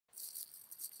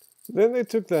Then they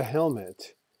took the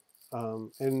helmet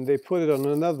and they put it on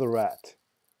another rat.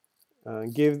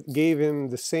 Gave him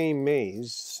the same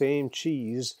maze, same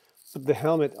cheese, put the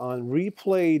helmet on,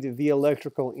 replayed the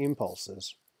electrical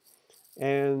impulses.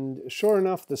 And sure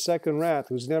enough, the second rat,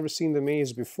 who's never seen the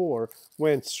maze before,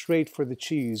 went straight for the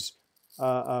cheese,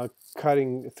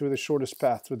 cutting through the shortest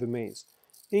path through the maze.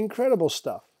 Incredible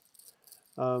stuff.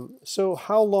 So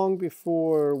how long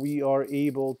before we are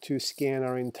able to scan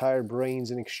our entire brains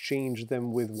and exchange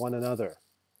them with one another?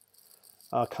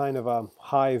 Kind of a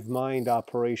hive mind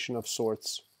operation of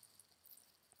sorts.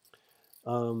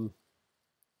 Um,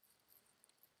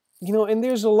 and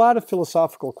there's a lot of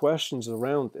philosophical questions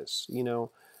around this.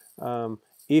 Um,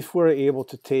 if we're able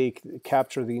to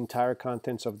capture the entire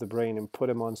contents of the brain and put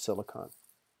them on silicon,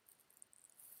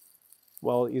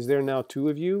 well, is there now two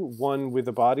of you, one with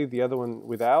the body, the other one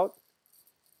without?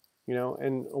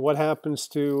 And what happens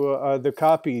to the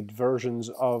copied versions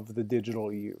of the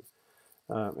digital you,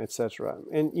 etc.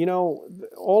 And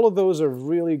all of those are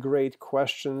really great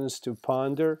questions to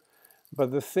ponder.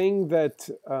 But the thing that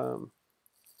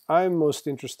I'm most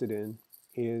interested in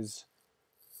is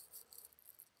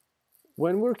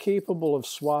when we're capable of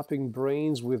swapping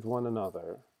brains with one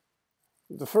another.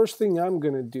 The first thing I'm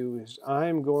going to do is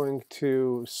I'm going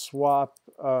to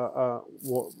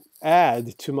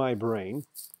add to my brain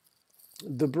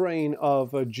the brain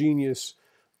of a genius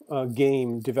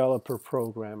game developer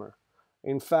programmer.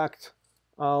 In fact,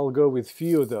 I'll go with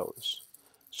few of those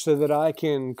so that I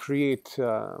can create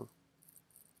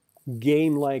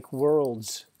game-like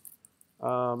worlds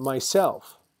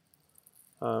myself.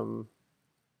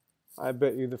 I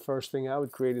bet you the first thing I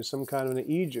would create is some kind of an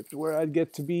Egypt where I'd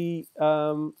get to be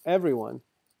everyone.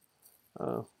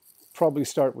 Probably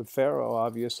start with Pharaoh,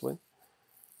 obviously.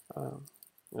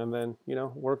 And then,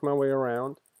 work my way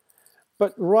around.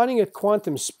 But running at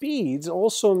quantum speeds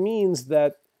also means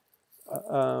that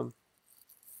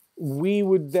we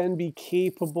would then be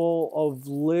capable of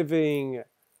living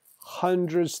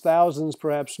hundreds, thousands,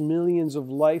 perhaps millions of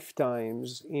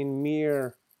lifetimes in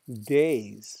mere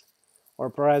days, or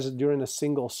perhaps during a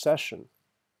single session.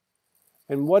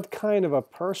 And what kind of a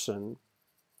person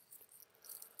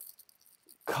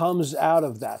comes out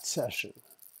of that session?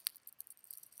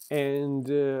 And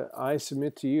I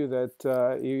submit to you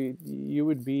that you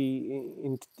would be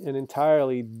an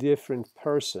entirely different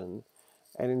person.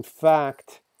 And in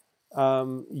fact,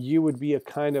 you would be a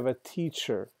kind of a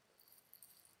teacher,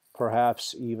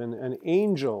 perhaps even an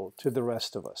angel to the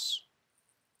rest of us.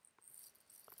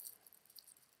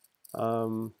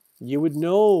 You would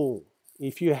know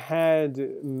if you had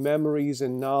memories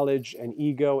and knowledge and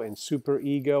ego and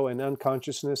superego and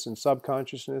unconsciousness and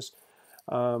subconsciousness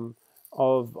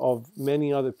of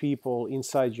many other people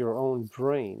inside your own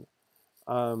brain.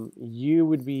 You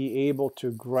would be able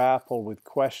to grapple with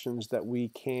questions that we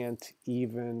can't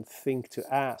even think to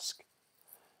ask.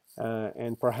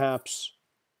 And perhaps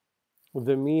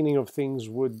the meaning of things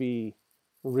would be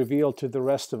revealed to the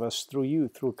rest of us through you,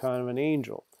 through kind of an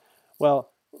angel.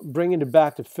 Well, bringing it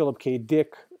back to Philip K.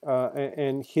 Dick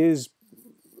and his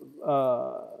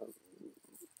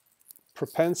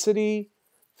propensity,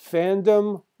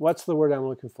 fandom, what's the word I'm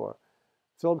looking for?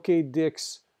 Philip K.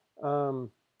 Dick's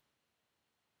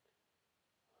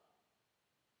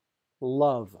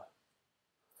love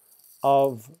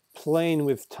of playing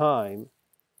with time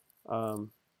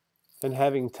and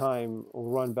having time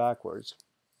run backwards.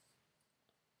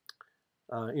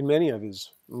 In many of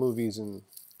his movies and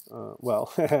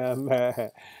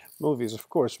movies, of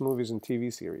course, movies and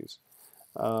TV series.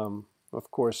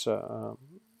 Of course,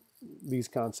 these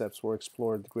concepts were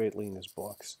explored greatly in his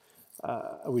books,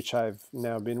 which I've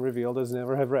now been revealed as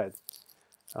never have read.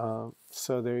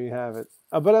 So there you have it.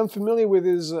 But I'm familiar with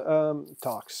his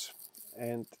talks,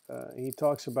 and he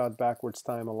talks about backwards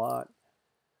time a lot.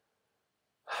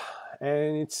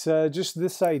 And it's just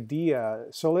this idea.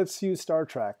 So let's use Star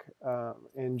Trek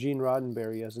and Gene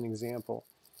Roddenberry as an example.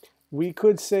 We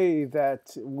could say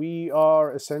that we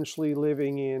are essentially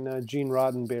living in Gene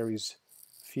Roddenberry's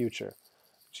future.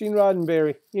 Gene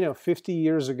Roddenberry, 50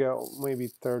 years ago, maybe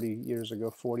 30 years ago,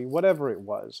 40, whatever it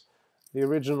was, the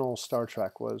original Star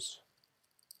Trek was,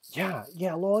 a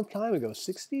long time ago,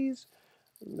 60s?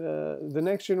 The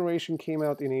Next Generation came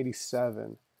out in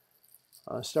 87.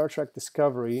 Star Trek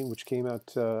Discovery, which came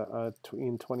out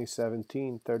in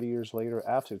 2017, 30 years later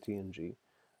after TNG,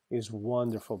 is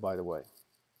wonderful, by the way.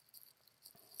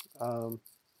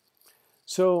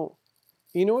 So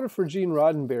in order for Gene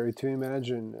Roddenberry to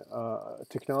imagine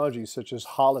technologies such as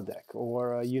holodeck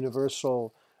or a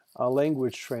universal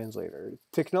language translator,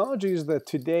 technologies that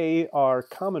today are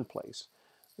commonplace,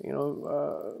 you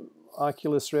know,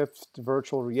 Oculus Rift,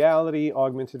 virtual reality,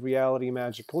 augmented reality,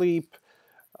 Magic Leap,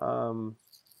 um,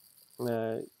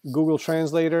 Google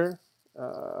Translator,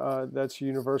 that's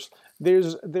universal.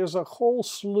 There's a whole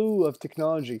slew of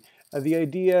technology. The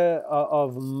idea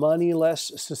of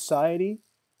moneyless society,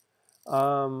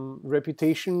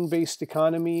 reputation-based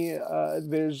economy.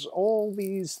 There's all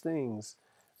these things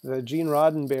that Gene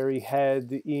Roddenberry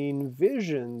had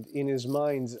envisioned in his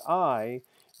mind's eye,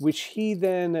 which he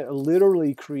then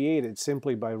literally created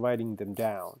simply by writing them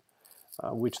down,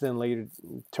 which then later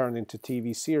turned into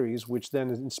TV series, which then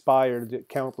inspired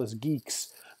countless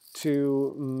geeks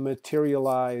to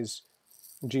materialize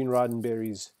Gene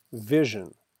Roddenberry's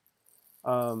vision.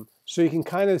 So you can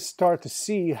kind of start to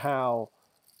see how,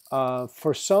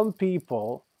 for some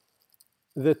people,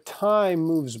 the time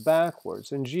moves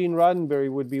backwards. And Gene Roddenberry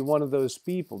would be one of those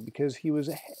people because he was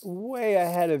way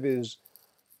ahead of his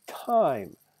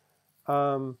time.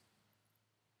 And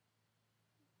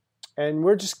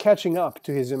we're just catching up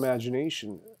to his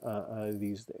imagination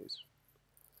these days.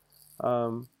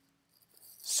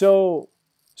 So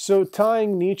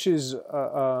tying Nietzsche's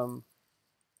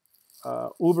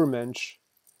Übermensch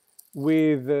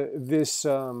with this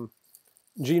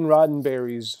Gene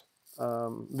Roddenberry's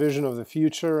vision of the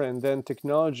future, and then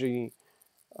technology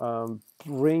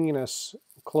bringing us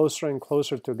closer and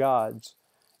closer to God's,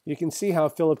 you can see how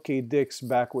Philip K. Dick's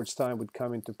backwards time would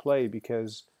come into play,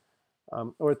 because,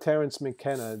 or Terence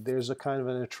McKenna, there's a kind of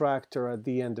an attractor at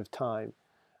the end of time.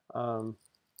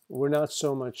 We're not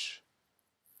so much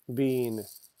being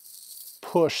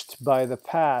pushed by the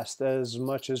past as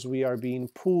much as we are being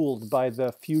pulled by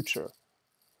the future.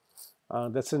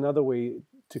 That's another way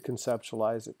to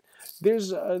conceptualize it.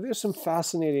 There's some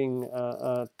fascinating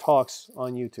talks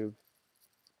on YouTube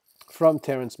from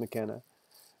Terence McKenna,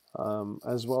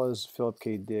 as well as Philip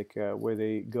K. Dick, where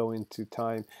they go into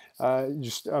time.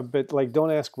 Just a bit like,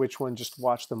 don't ask which one, just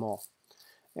watch them all.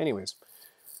 Anyways,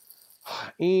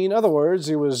 in other words,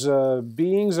 it was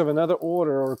beings of another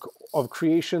order or of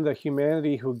creation, the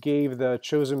humanity, who gave the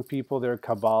chosen people their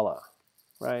Kabbalah,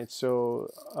 right? So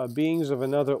beings of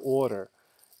another order.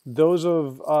 Those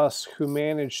of us who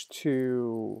managed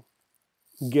to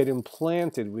get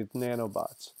implanted with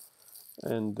nanobots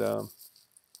and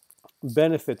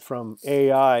benefit from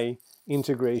AI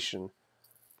integration,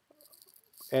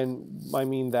 and I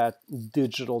mean that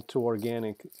digital to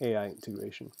organic AI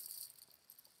integration.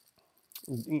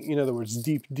 In other words,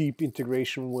 deep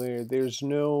integration where there's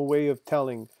no way of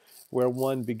telling where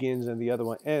one begins and the other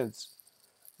one ends,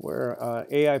 where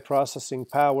AI processing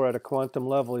power at a quantum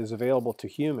level is available to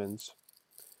humans.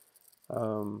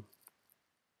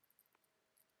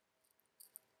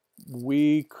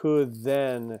 We could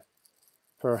then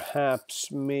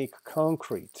perhaps make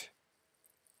concrete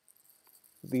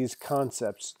these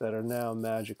concepts that are now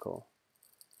magical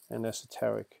and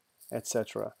esoteric,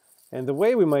 etc. And the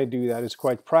way we might do that is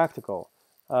quite practical,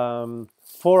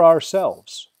 for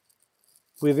ourselves,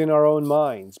 within our own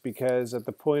minds, because at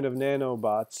the point of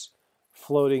nanobots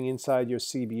floating inside your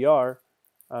CBR,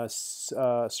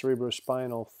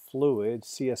 cerebrospinal fluid,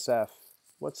 CSF.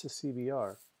 What's a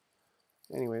CBR?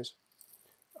 Anyways,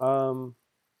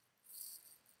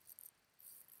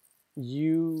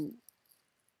 you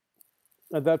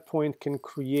at that point can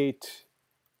create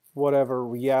whatever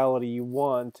reality you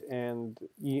want, and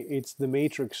it's the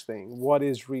matrix thing. What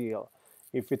is real?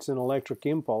 If it's an electric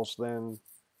impulse, then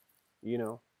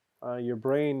your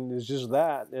brain is just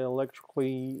that, an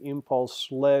electrically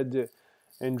impulse-led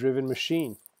and driven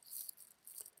machine.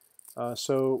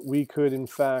 So we could, in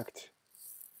fact,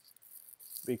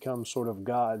 become sort of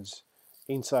gods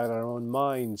inside our own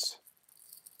minds,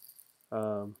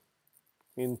 in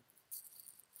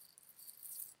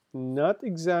not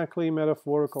exactly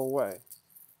metaphorical way.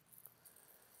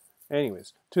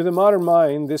 Anyways, to the modern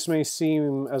mind, this may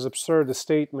seem as absurd a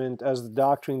statement as the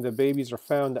doctrine that babies are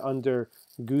found under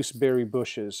gooseberry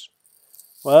bushes.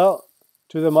 Well,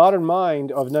 to the modern mind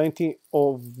of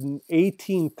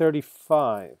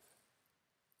 1835,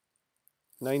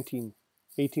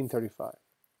 1835,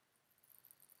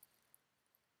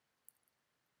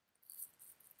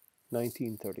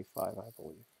 1935, I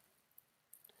believe.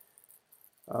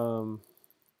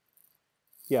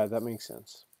 Yeah, that makes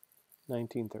sense.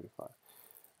 1935.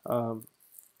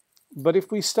 But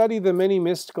if we study the many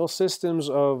mystical systems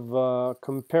of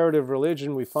comparative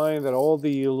religion, we find that all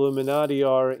the Illuminati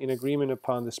are in agreement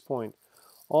upon this point.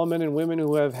 All men and women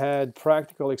who have had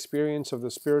practical experience of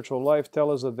the spiritual life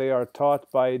tell us that they are taught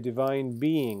by divine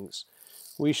beings.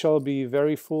 We shall be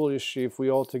very foolish if we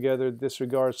altogether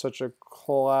disregard such a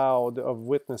cloud of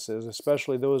witnesses,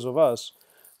 especially those of us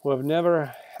who have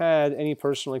never had any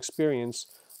personal experience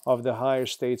of the higher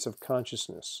states of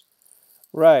consciousness.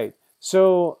 Right.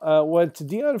 So, what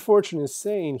Dion Fortune is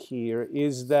saying here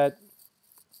is that,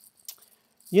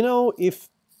 if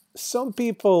some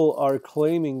people are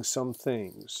claiming some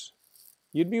things,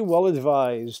 you'd be well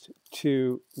advised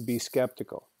to be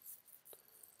skeptical.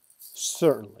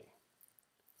 Certainly.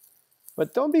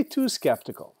 But don't be too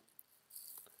skeptical.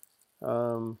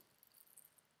 Um,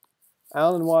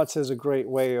 Alan Watts has a great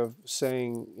way of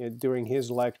saying it during his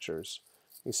lectures.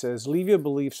 He says, leave your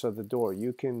beliefs at the door.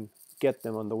 You can get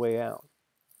them on the way out.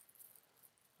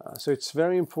 So it's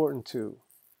very important to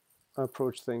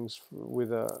approach things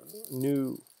with a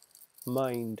new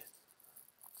mind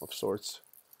of sorts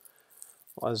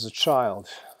as a child,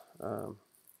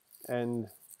 and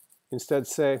instead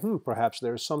say, perhaps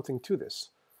there's something to this.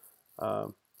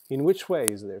 In which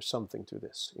way is there something to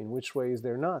this? In which way is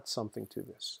there not something to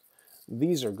this?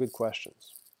 These are good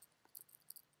questions.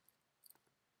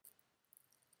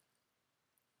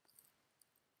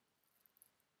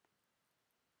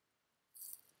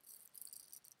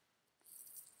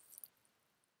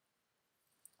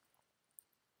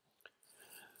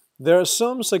 There are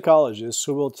some psychologists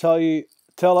who will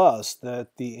tell us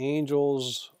that the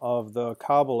angels of the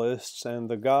Kabbalists and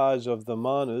the gods of the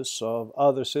Manus of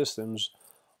other systems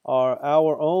are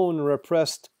our own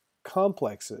repressed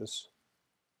complexes.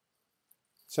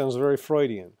 Sounds very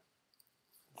Freudian.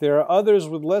 There are others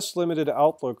with less limited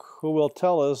outlook who will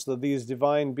tell us that these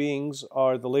divine beings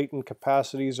are the latent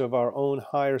capacities of our own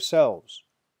higher selves.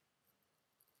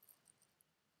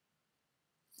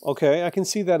 Okay, I can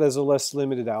see that as a less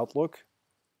limited outlook.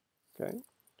 Okay.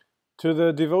 To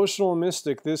the devotional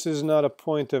mystic, this is not a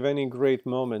point of any great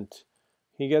moment.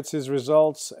 He gets his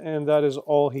results, and that is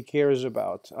all he cares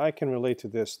about. I can relate to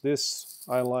this. This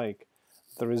I like,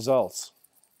 the results.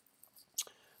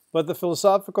 But the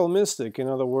philosophical mystic, in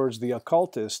other words, the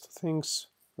occultist, thinks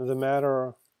the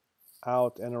matter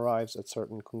out and arrives at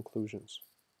certain conclusions.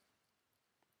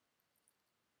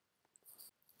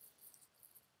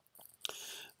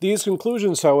 These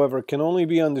conclusions, however, can only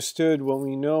be understood when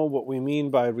we know what we mean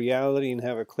by reality and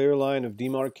have a clear line of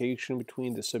demarcation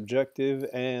between the subjective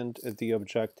and the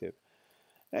objective.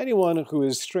 Anyone who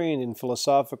is trained in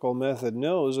philosophical method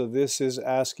knows that this is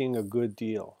asking a good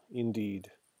deal, indeed.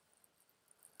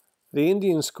 The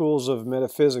Indian schools of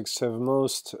metaphysics have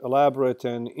most elaborate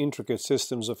and intricate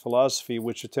systems of philosophy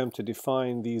which attempt to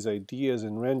define these ideas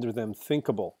and render them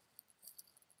thinkable.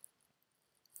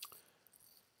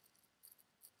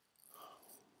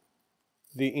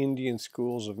 The Indian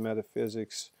schools of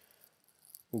metaphysics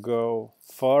go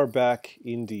far back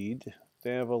indeed.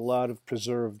 They have a lot of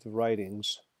preserved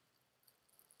writings.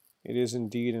 It is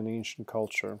indeed an ancient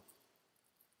culture.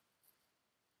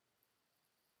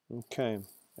 Okay.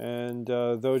 And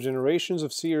though generations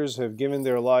of seers have given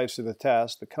their lives to the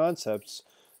task, the concepts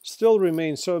still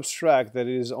remain so abstract that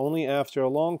it is only after a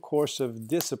long course of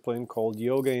discipline called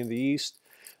yoga in the East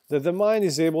that the mind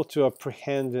is able to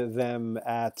apprehend them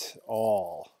at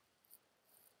all.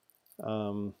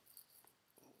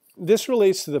 This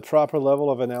relates to the proper level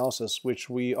of analysis, which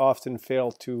we often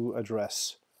fail to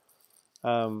address.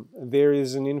 There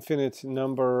is an infinite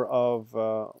number of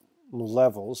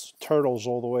levels, turtles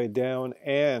all the way down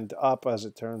and up, as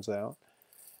it turns out.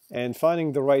 And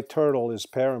finding the right turtle is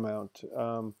paramount.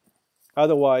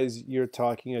 Otherwise, you're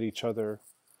talking at each other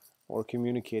or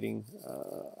communicating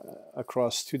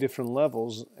across two different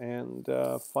levels, and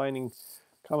finding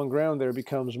common ground there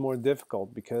becomes more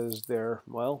difficult because there are,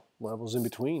 well, levels in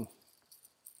between.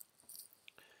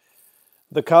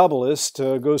 The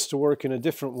Kabbalist goes to work in a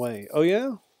different way. Oh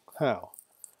yeah? How?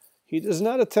 He does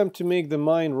not attempt to make the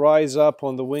mind rise up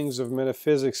on the wings of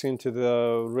metaphysics into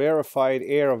the rarefied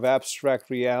air of abstract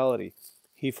reality.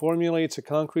 He formulates a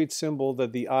concrete symbol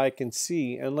that the eye can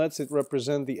see and lets it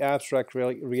represent the abstract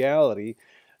reality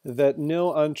that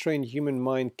no untrained human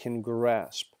mind can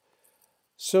grasp.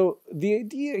 So the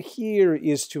idea here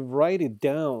is to write it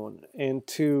down and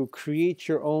to create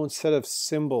your own set of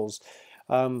symbols.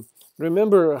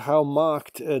 Remember how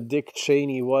mocked Dick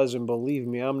Cheney was, and believe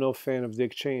me, I'm no fan of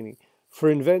Dick Cheney, for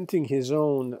inventing his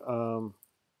own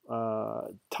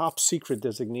top secret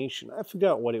designation. I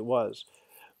forgot what it was.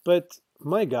 But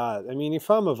my God, I mean, if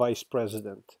I'm a vice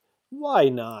president, why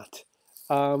not?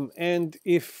 And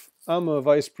if I'm a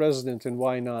vice president and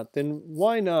why not, then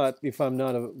why not if I'm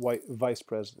not a vice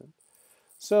president?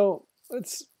 So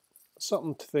it's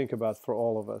something to think about for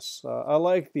all of us. I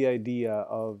like the idea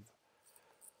of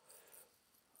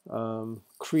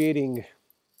creating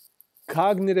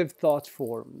cognitive thought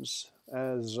forms,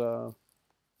 as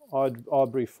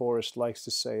Aubrey Forrest likes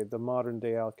to say, the modern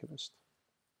day alchemist.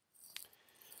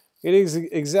 It is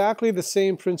exactly the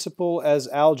same principle as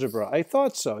algebra. I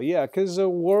thought so, yeah, because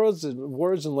words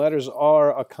and letters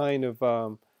are a kind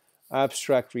of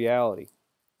abstract reality.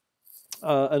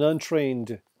 An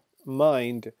untrained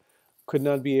mind could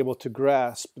not be able to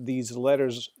grasp these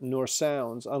letters nor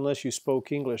sounds unless you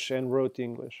spoke English and wrote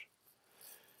English.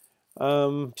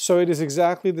 So it is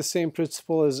exactly the same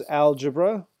principle as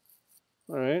algebra.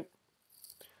 All right.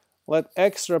 Let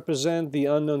x represent the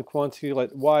unknown quantity,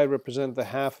 let y represent the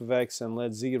half of x, and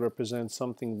let z represent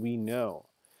something we know.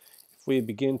 If we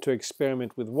begin to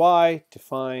experiment with y to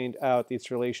find out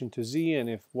its relation to z and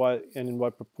in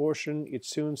what proportion, it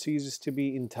soon ceases to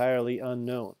be entirely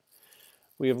unknown.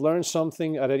 We have learned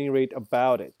something at any rate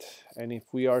about it, and if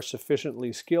we are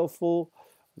sufficiently skillful,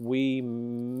 we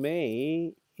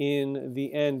may in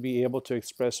the end be able to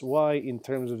express y in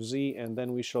terms of z, and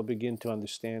then we shall begin to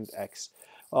understand x.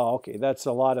 Oh, okay, that's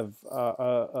a lot of,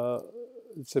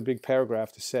 it's a big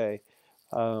paragraph to say.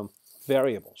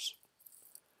 Variables.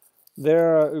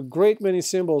 There are a great many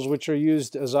symbols which are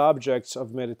used as objects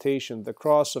of meditation. The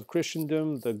cross of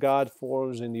Christendom, the god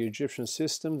forms in the Egyptian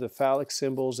system, the phallic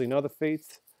symbols in other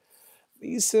faiths.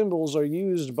 These symbols are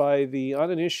used by the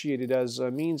uninitiated as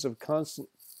a means of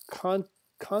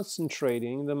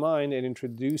concentrating the mind and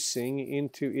introducing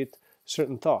into it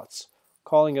certain thoughts,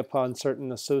 calling upon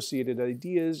certain associated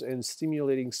ideas and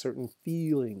stimulating certain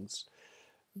feelings.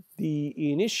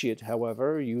 The initiate,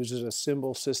 however, uses a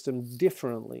symbol system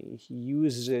differently. He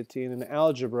uses it in an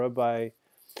algebra by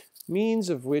means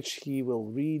of which he will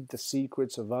read the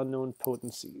secrets of unknown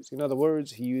potencies. In other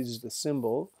words, he uses the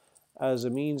symbol as a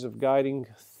means of guiding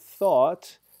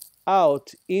thought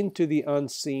out into the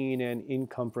unseen and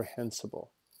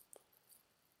incomprehensible.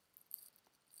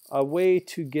 A way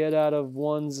to get out of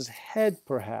one's head,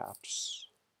 perhaps,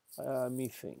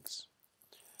 methinks.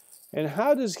 And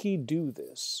how does he do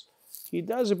this? He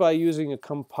does it by using a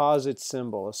composite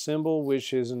symbol. A symbol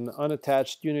which is an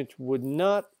unattached unit would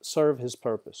not serve his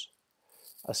purpose.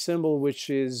 A symbol which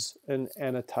is an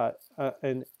unattached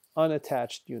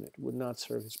unit would not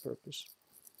serve his purpose.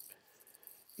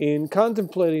 In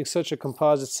contemplating such a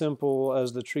composite symbol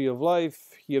as the tree of life,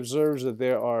 he observes that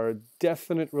there are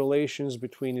definite relations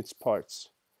between its parts.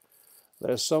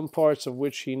 There are some parts of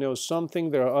which he knows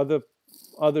something, there are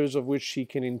others of which he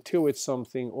can intuit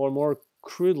something, or more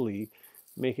crudely,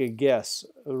 make a guess,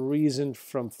 reasoned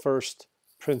from first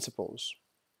principles.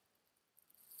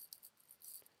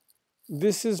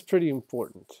 This is pretty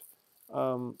important.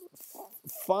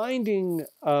 Finding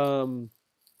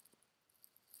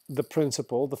the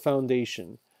principle, the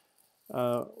foundation,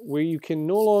 where you can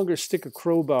no longer stick a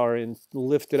crowbar and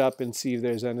lift it up and see if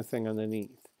there's anything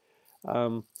underneath.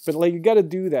 But like you got to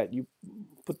do that. You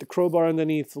put the crowbar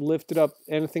underneath, lift it up,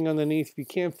 anything underneath. If you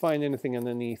can't find anything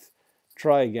underneath,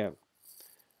 try again.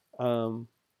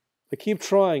 But keep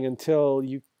trying until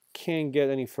you can't get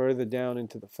any further down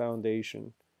into the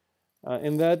foundation.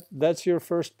 And that's your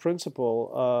first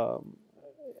principle.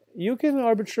 You can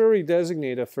arbitrarily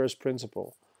designate a first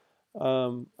principle.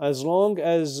 As long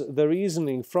as the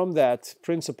reasoning from that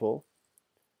principle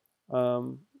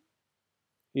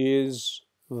is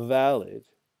valid,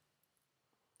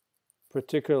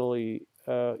 particularly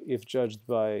if judged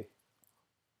by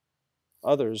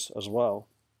others as well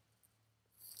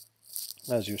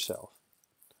as yourself.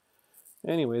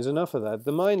 Anyways, enough of that.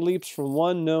 The mind leaps from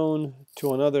one known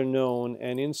to another known,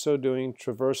 and in so doing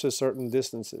traverses certain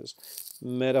distances,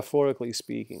 metaphorically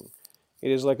speaking.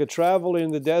 It is like a traveler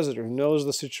in the desert who knows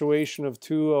the situation of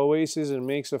two oases and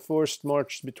makes a forced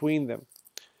march between them.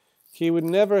 He would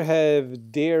never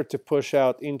have dared to push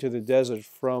out into the desert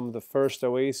from the first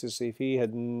oasis if he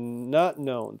had not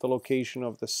known the location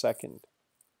of the second.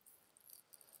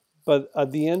 But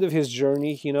at the end of his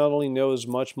journey, he not only knows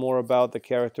much more about the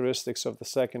characteristics of the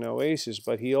second oasis,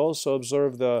 but he also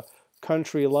observed the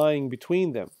country lying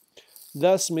between them.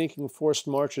 Thus, making forced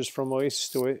marches from oasis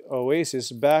to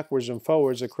oasis, backwards and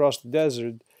forwards across the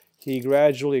desert, he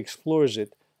gradually explores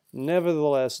it.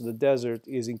 Nevertheless, the desert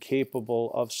is incapable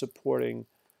of supporting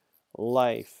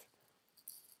life.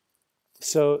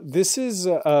 So this is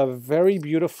a very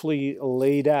beautifully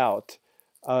laid out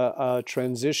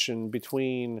transition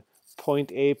between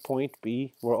point A, point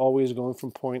B. We're always going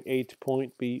from point A to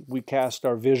point B. We cast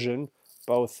our vision,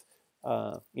 both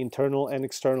internal and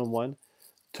external one,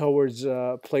 towards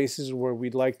places where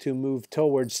we'd like to move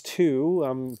towards to.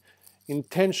 I'm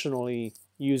intentionally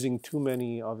using too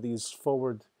many of these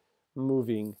forward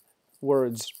moving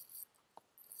words.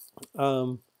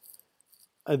 The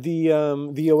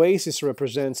oasis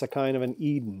represents a kind of an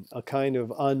Eden, a kind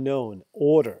of unknown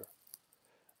order,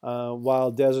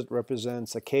 while desert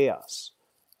represents a chaos,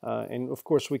 And of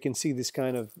course, we can see this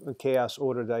kind of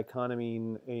chaos-order dichotomy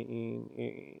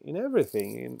in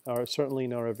everything, certainly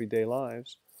in our everyday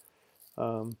lives.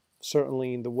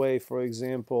 Certainly in the way, for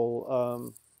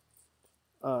example,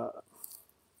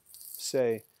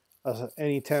 say,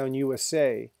 Anytown,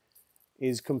 USA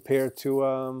is compared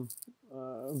to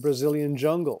Brazilian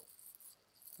jungle.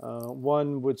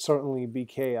 One would certainly be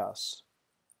chaos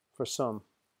for some,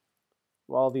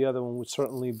 while the other one would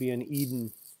certainly be an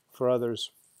Eden for others.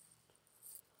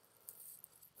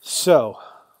 So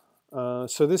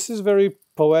this is very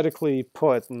poetically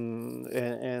put, and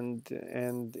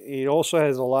it also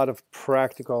has a lot of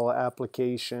practical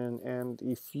application. And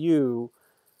if you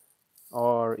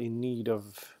are in need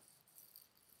of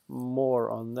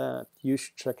more on that, you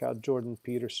should check out Jordan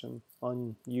Peterson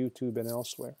on YouTube and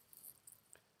elsewhere.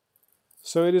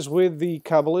 So it is with the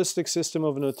Kabbalistic system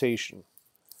of notation.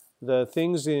 The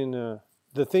things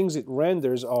it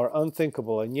renders are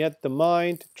unthinkable, and yet the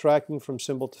mind, tracking from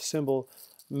symbol to symbol,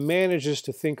 manages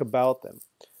to think about them.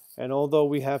 And although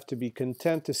we have to be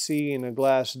content to see in a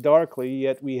glass darkly,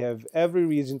 yet we have every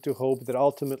reason to hope that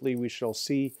ultimately we shall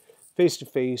see face to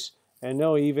face and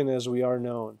know even as we are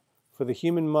known. For the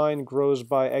human mind grows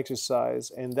by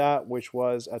exercise, and that which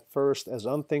was at first as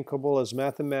unthinkable as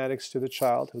mathematics to the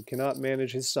child who cannot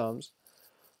manage his sums,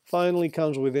 finally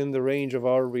comes within the range of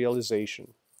our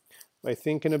realization. By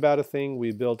thinking about a thing,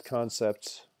 we build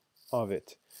concepts of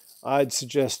it. I'd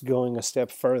suggest going a step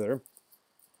further.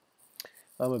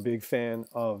 I'm a big fan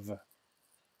of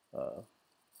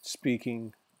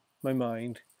speaking my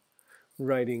mind,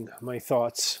 writing my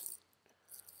thoughts,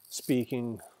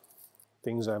 speaking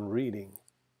things I'm reading.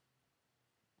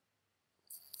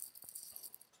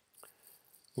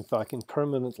 If I can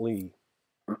permanently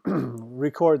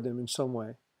record them in some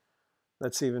way,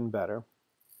 that's even better.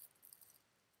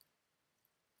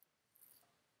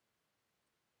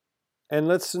 And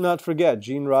let's not forget,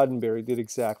 Gene Roddenberry did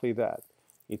exactly that.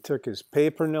 He took his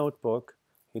paper notebook,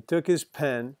 he took his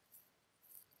pen,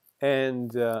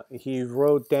 and he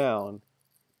wrote down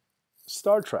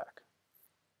Star Trek.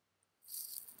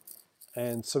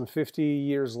 And some 50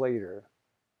 years later,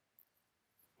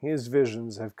 his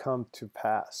visions have come to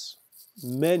pass,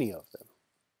 many of them.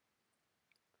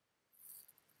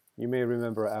 You may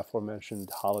remember aforementioned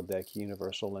holodeck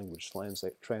Universal Language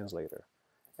Translator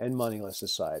and Moneyless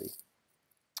Society.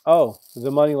 Oh,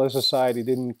 the Moneyless Society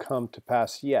didn't come to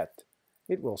pass yet.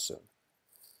 It will soon.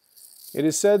 It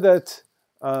is said that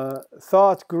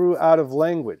thought grew out of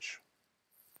language.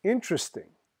 Interesting.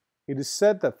 It is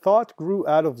said that thought grew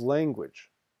out of language,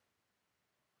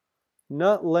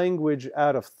 not language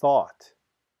out of thought.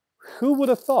 Who would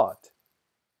have thought?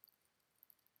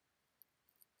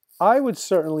 I would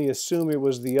certainly assume it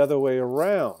was the other way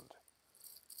around.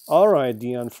 All right,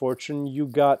 Dion Fortune, you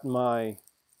got my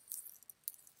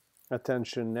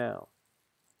attention now.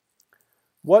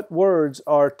 What words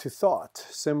are to thought?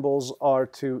 Symbols are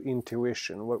to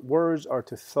intuition. What words are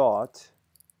to thought?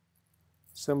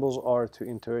 Symbols are to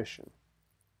intuition.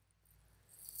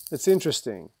 It's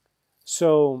interesting.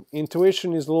 So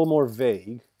intuition is a little more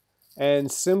vague,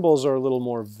 and symbols are a little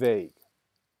more vague.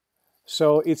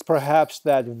 So it's perhaps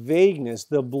that vagueness,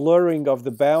 the blurring of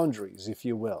the boundaries, if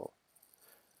you will,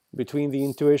 between the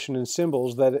intuition and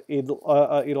symbols, that it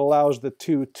allows the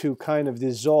two to kind of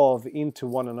dissolve into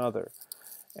one another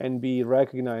and be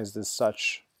recognized as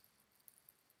such.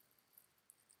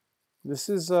 This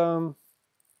is some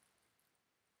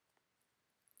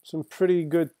pretty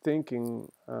good thinking,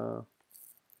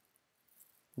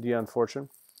 Dion Fortune.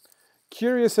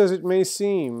 Curious as it may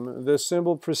seem, the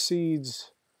symbol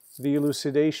precedes the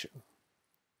elucidation.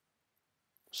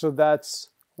 So that's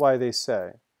why they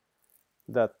say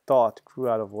that thought grew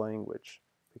out of language,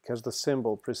 because the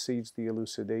symbol precedes the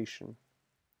elucidation.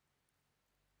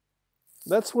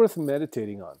 That's worth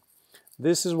meditating on.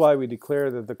 This is why we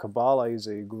declare that the Kabbalah is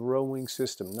a growing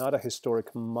system, not a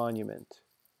historic monument.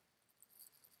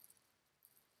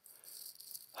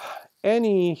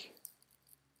 Any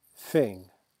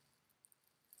thing,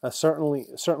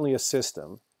 certainly a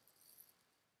system,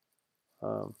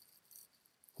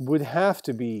 would have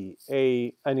to be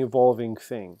an evolving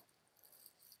thing.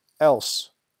 Else,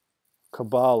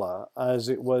 Kabbalah, as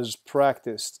it was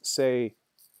practiced, say,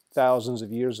 thousands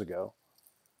of years ago,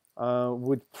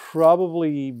 would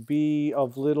probably be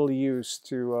of little use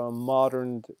to a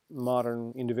modern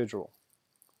individual.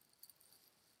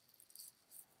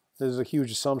 This is a huge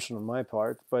assumption on my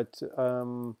part, but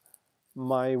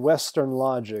my Western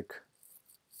logic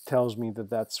tells me that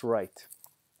that's right.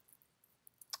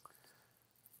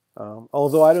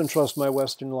 Although I don't trust my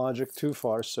Western logic too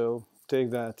far, so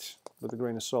take that with a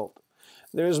grain of salt.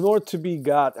 There's more to be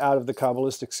got out of the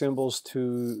Kabbalistic symbols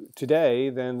today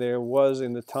than there was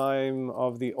in the time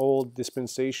of the old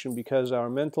dispensation because our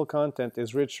mental content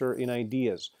is richer in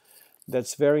ideas.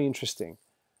 That's very interesting.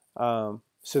 So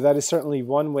that is certainly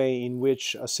one way in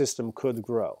which a system could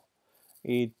grow.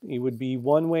 It would be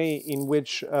one way in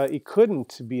which it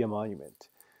couldn't be a monument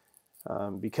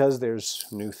because there's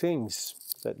new things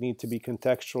that need to be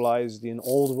contextualized in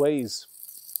old ways.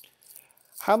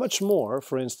 How much more,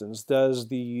 for instance, does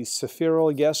the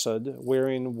Sephiral Yesod,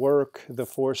 wherein work the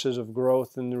forces of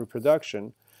growth and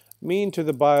reproduction, mean to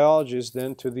the biologist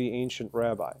than to the ancient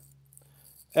rabbi?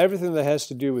 Everything that has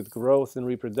to do with growth and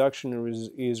reproduction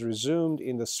is resumed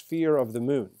in the sphere of the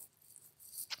moon.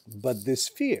 But this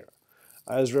sphere,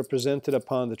 as represented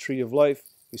upon the tree of life,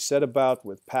 is set about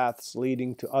with paths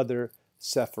leading to other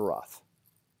Sephiroth.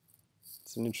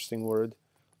 It's an interesting word.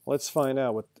 Let's find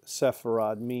out what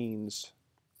Sephiroth means.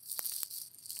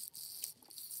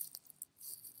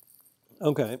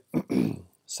 Okay,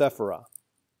 Sephirah.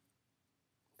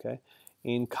 Okay,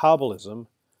 in Kabbalism,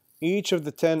 each of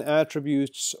the 10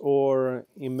 attributes or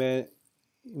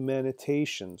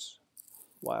emanations.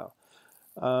 Wow.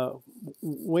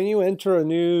 When you enter a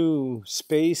new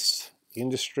space,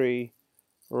 industry,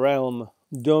 realm,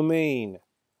 domain,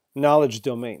 knowledge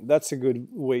domain, that's a good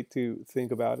way to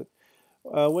think about it.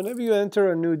 Whenever you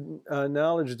enter a new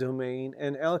knowledge domain,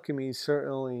 and alchemy is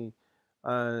certainly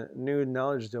a new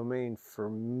knowledge domain for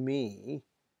me,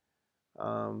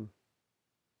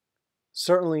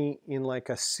 certainly in like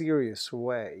a serious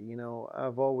way. You know,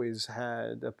 I've always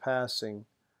had a passing,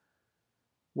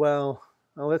 well,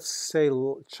 let's say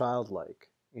childlike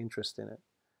interest in it.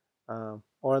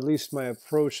 Or at least my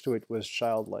approach to it was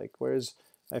childlike, whereas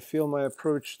I feel my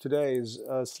approach today is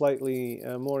slightly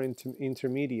more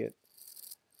intermediate.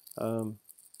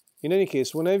 In any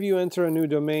case, whenever you enter a new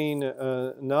domain,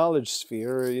 knowledge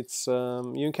sphere, it's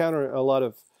you encounter a lot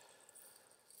of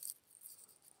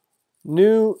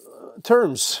new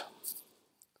terms.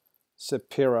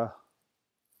 Sepira,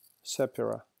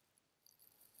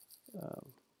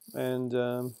 and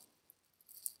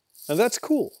that's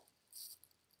cool.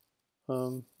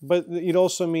 But it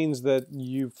also means that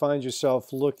you find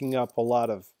yourself looking up a lot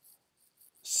of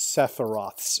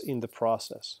Sephiroths in the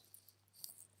process.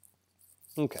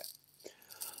 Okay.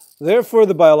 Therefore,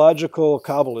 the biological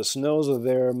Kabbalist knows that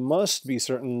there must be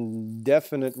certain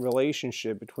definite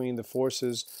relationship between the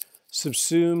forces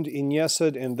subsumed in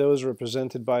Yesod and those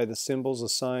represented by the symbols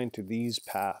assigned to these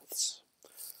paths.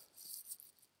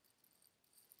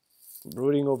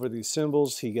 Brooding over these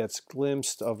symbols, he gets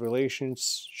glimpsed of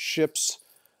relationships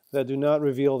that do not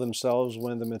reveal themselves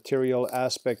when the material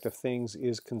aspect of things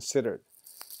is considered.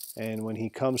 And when he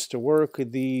comes to work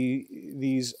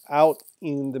these out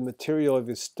in the material of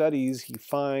his studies, he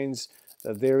finds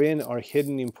that therein are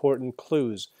hidden important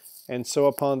clues. And so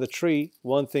upon the tree,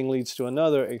 one thing leads to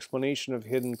another, explanation of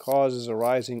hidden causes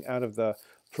arising out of the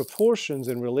proportions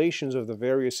and relations of the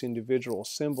various individual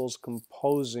symbols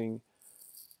composing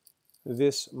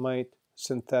this mighty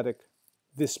synthetic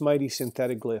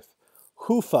glyph.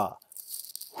 Hufa.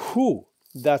 Hu.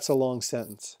 That's a long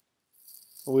sentence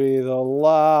with a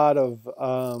lot of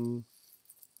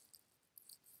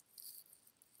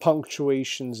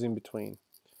punctuations in between.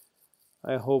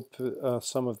 I hope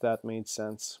some of that made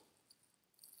sense.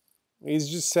 He's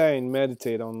just saying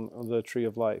meditate on the tree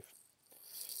of life.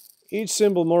 Each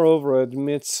symbol, moreover,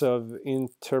 admits of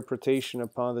interpretation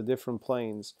upon the different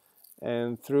planes,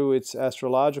 and through its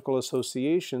astrological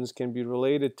associations can be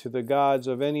related to the gods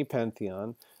of any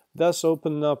pantheon, thus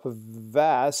opening up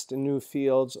vast new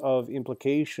fields of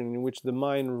implication in which the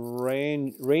mind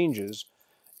ranges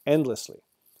endlessly.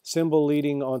 Symbol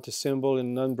leading onto symbol in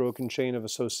an unbroken chain of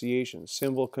association,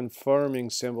 symbol confirming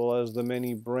symbol as the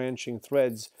many branching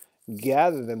threads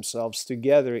gather themselves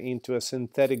together into a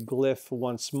synthetic glyph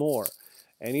once more,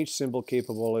 and each symbol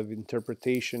capable of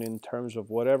interpretation in terms of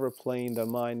whatever plane the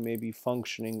mind may be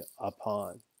functioning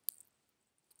upon.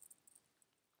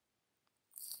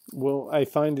 Well, I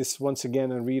find this once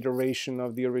again a reiteration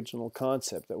of the original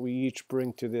concept that we each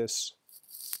bring to this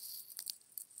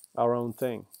our own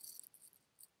thing.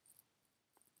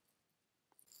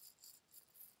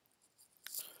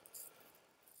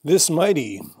 This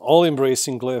mighty,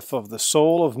 all-embracing glyph of the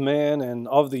soul of man and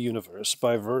of the universe,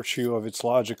 by virtue of its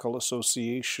logical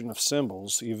association of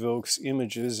symbols, evokes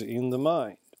images in the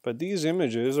mind. But these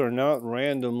images are not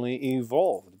randomly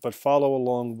evolved, but follow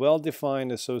along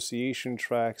well-defined association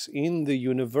tracks in the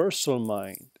universal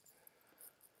mind.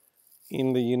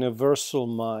 In the universal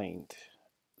mind.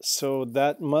 So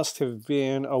that must have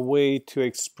been a way to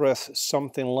express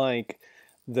something like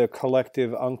the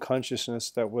collective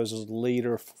unconsciousness that was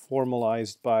later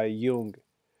formalized by Jung.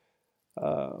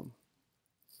 Um,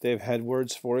 they've had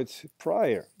words for it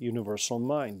prior. Universal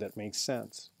mind, that makes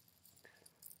sense.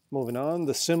 Moving on,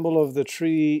 the symbol of the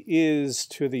tree is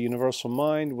to the universal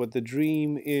mind what the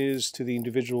dream is to the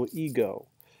individual ego.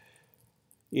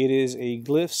 It is a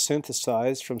glyph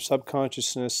synthesized from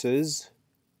subconsciousnesses.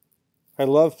 I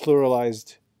love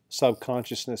pluralized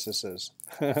subconsciousnesses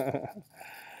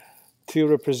to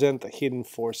represent the hidden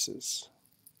forces.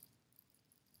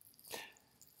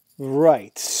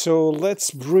 Right, so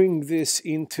let's bring this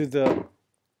into the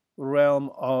realm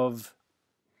of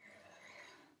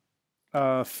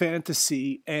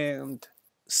fantasy and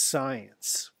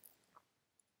science.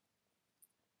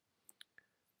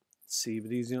 Let's see, but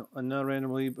these are not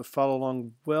randomly, but follow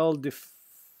along well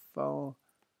follow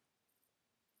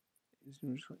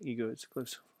ego. It's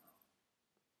close.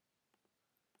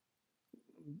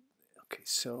 Okay,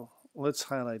 so let's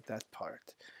highlight that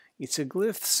part. It's a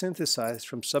glyph synthesized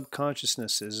from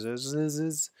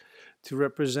subconsciousnesses to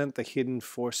represent the hidden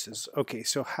forces. Okay,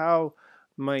 so how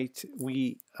might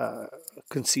we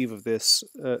conceive of this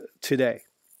today?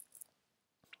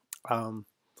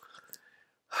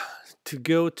 To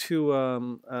go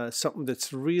to something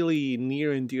that's really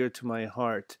near and dear to my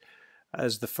heart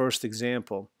as the first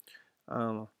example,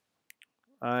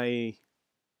 I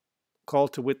call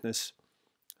to witness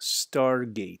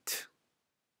Stargate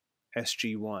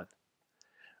SG-1.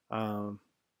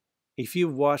 If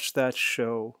you've watched that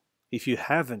show, if you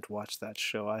haven't watched that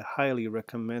show, I highly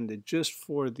recommend it just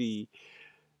for the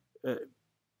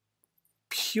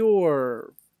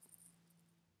pure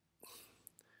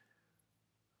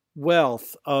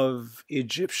wealth of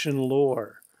Egyptian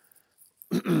lore.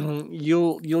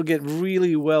 You'll get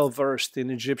really well versed in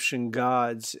Egyptian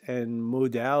gods and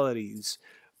modalities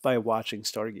by watching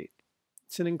Stargate.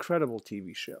 It's an incredible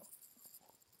TV show.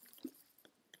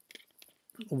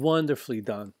 Wonderfully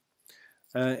done.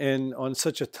 And on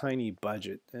such a tiny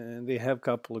budget. And they have a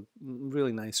couple of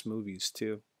really nice movies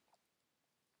too.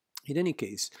 In any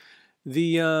case,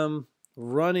 the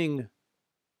running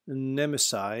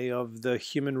nemesis of the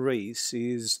human race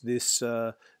is this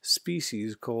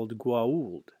species called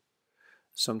Goa'uld,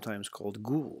 sometimes called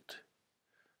Gould.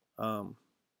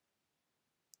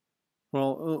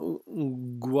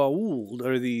 Goa'uld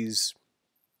are these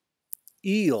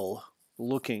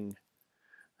eel-looking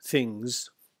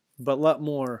things, but a lot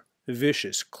more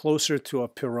vicious, closer to a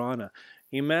piranha.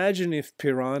 Imagine if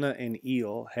piranha and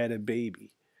eel had a baby.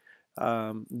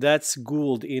 That's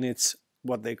Goa'uld in its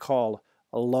what they call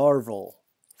a larval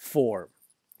form.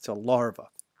 It's a larva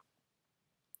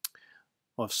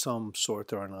of some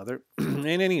sort or another. And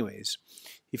anyways,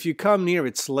 if you come near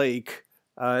its lake,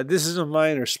 this is a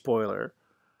minor spoiler.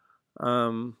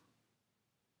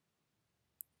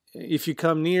 If you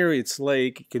come near its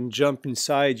lake, it can jump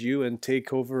inside you and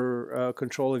take over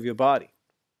control of your body.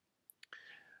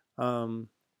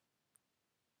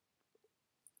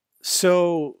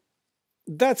 So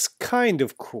that's kind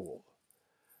of cool.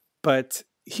 But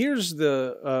here's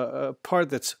the part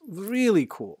that's really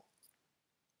cool.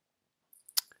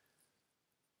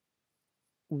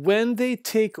 When they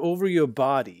take over your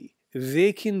body,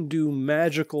 they can do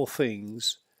magical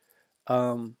things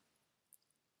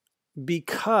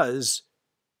because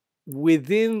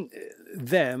within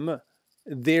them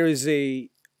there is a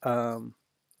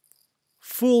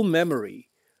full memory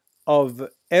of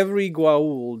every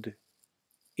Goa'uld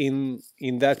in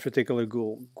that particular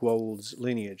Goa'uld's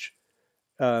lineage.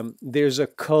 There's a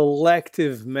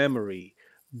collective memory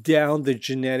down the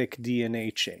genetic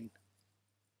DNA chain.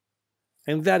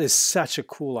 And that is such a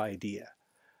cool idea.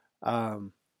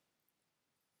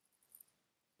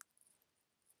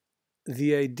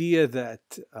 The idea that,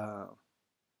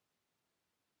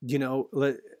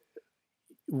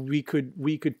 we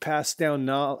could pass down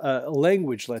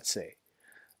language, let's say,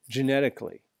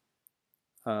 genetically,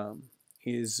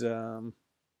 is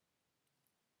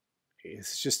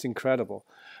just incredible.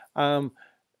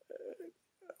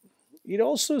 It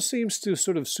also seems to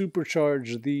sort of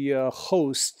supercharge the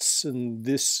hosts. In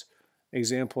this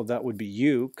example, that would be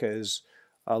you, because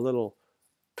a little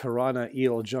piranha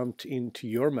eel jumped into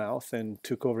your mouth and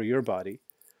took over your body,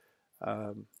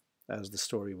 as the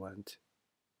story went.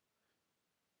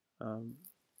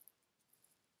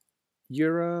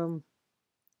 Your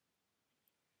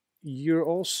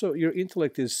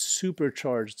intellect is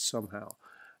supercharged somehow,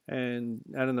 and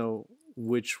I don't know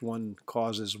which one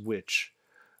causes which.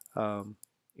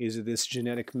 Is it this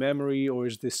genetic memory, or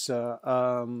is this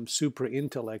super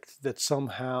intellect that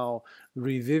somehow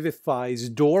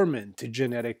revivifies dormant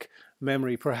genetic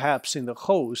memory, perhaps in the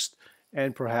host,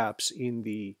 and perhaps in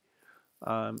the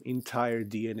entire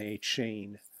DNA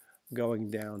chain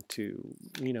going down to,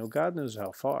 God knows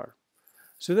how far.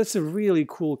 So that's a really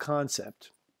cool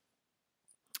concept.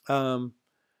 And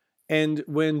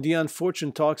when Dion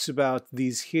Fortune talks about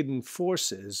these hidden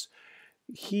forces,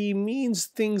 he means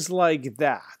things like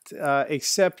that,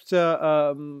 except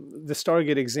the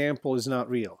Stargate example is not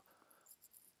real.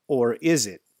 Or is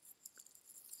it?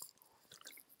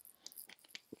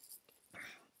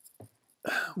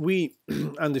 We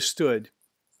understand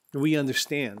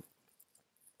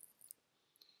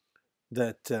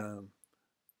that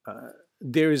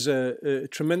there is a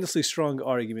tremendously strong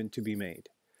argument to be made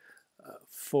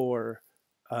for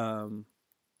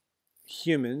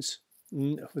humans.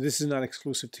 This is not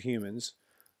exclusive to humans.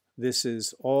 This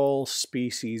is all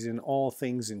species and all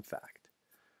things, in fact,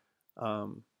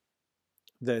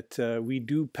 that we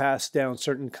do pass down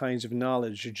certain kinds of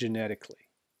knowledge genetically.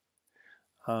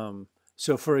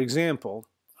 So, for example,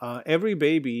 every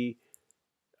baby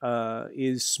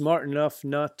is smart enough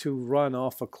not to run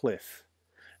off a cliff.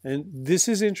 And this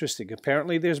is interesting.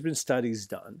 Apparently, there's been studies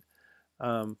done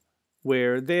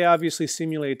where they obviously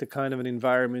simulate the kind of an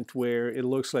environment where it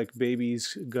looks like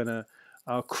baby's gonna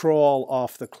crawl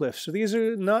off the cliff. So these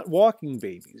are not walking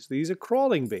babies. These are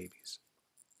crawling babies.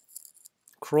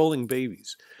 Crawling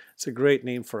babies. It's a great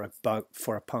name for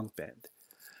a punk band.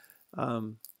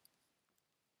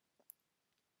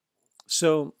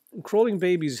 So crawling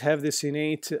babies have this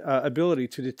innate ability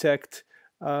to detect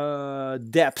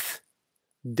depth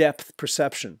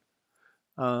perception,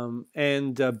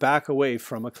 and back away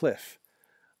from a cliff.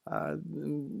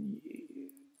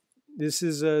 This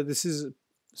is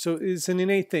so it's an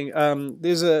innate thing.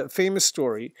 There's a famous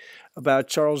story about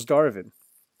Charles Darwin.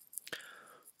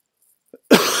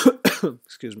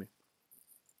 Excuse me.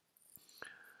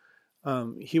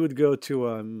 He would go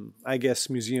to, I guess,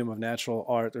 Museum of Natural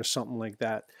Art or something like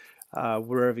that,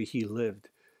 wherever he lived,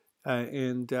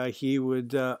 and he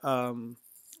would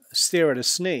stare at a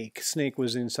snake. Snake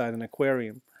was inside an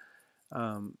aquarium,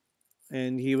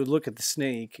 and he would look at the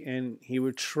snake, and he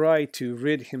would try to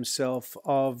rid himself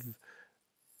of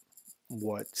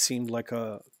what seemed like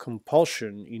a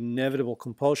compulsion, inevitable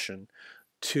compulsion,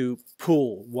 to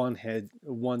pull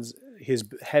his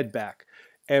head back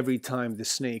every time the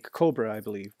snake, cobra, I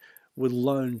believe, would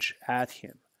lunge at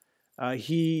him.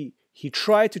 He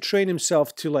tried to train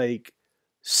himself to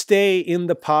stay in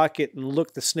the pocket and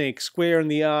look the snake square in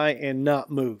the eye and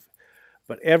not move.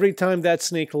 But every time that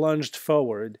snake lunged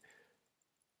forward,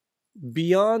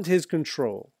 beyond his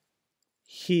control,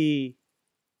 he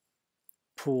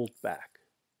pulled back.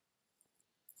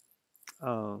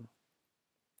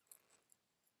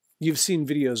 You've seen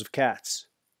videos of cats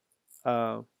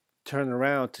turn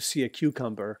around to see a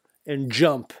cucumber and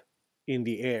jump in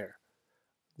the air.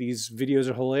 These videos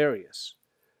are hilarious.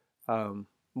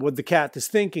 What the cat is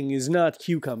thinking is not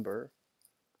cucumber.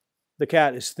 The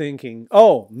cat is thinking,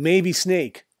 oh, maybe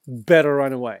snake, better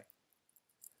run away.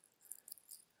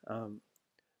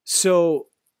 So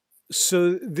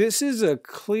this is a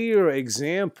clear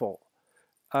example,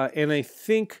 and I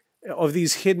think, of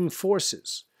these hidden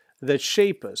forces that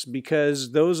shape us,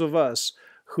 because those of us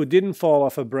who didn't fall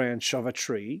off a branch of a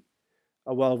tree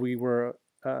while we were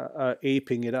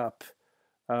aping it up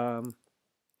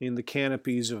in the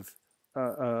canopies of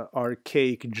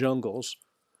archaic jungles,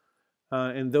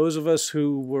 and those of us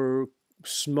who were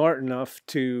smart enough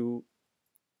to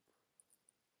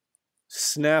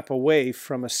snap away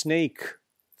from a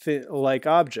snake-like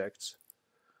objects,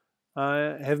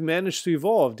 have managed to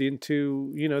evolve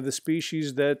into, the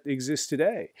species that exist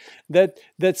today.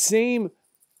 That same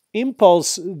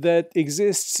impulse that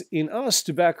exists in us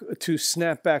to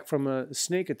snap back from a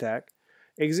snake attack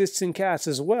exists in cats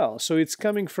as well. So it's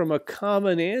coming from a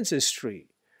common ancestry.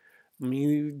 I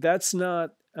mean, that's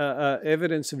not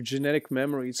evidence of genetic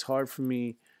memory. It's hard for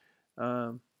me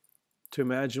to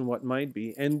imagine what might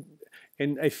be, and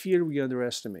I fear we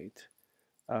underestimate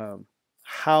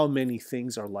how many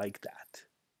things are like that.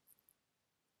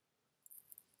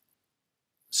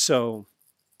 So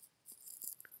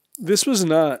this was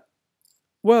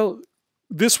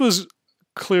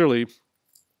clearly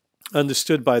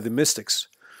understood by the mystics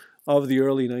of the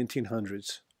early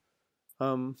 1900s.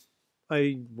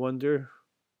 I wonder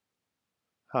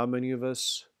how many of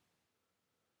us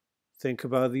think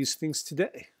about these things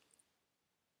today.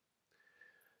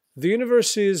 The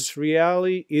universe is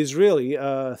really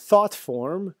a thought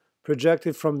form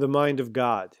projected from the mind of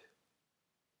God.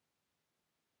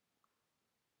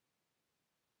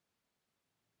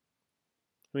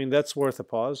 I mean, that's worth a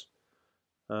pause.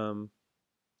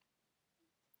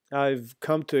 I've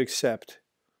come to accept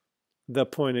the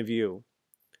point of view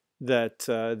that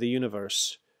the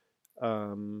universe,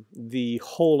 the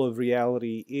whole of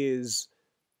reality, is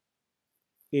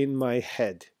in my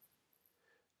head.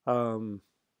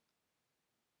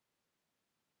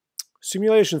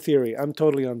 Simulation theory, I'm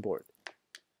totally on board.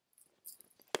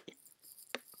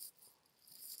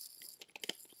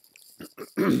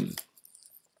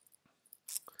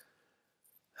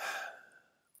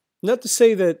 Not to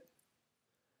say that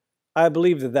I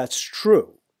believe that that's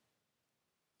true.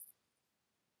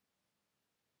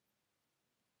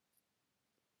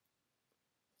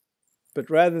 But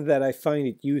rather that I find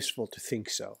it useful to think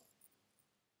so.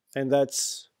 And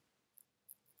that's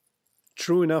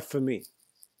true enough for me.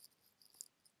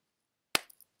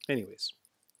 Anyways,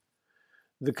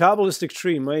 the Kabbalistic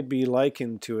tree might be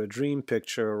likened to a dream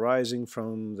picture arising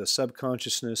from the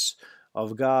subconsciousness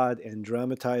of God and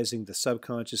dramatizing the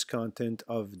subconscious content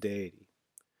of deity.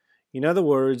 In other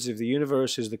words, if the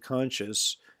universe is the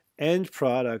conscious end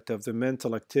product of the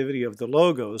mental activity of the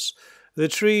Logos, the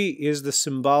tree is the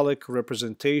symbolic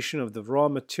representation of the raw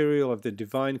material of the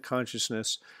divine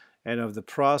consciousness and of the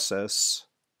processes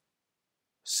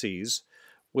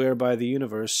whereby the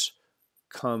universe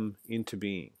come into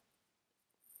being.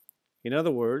 In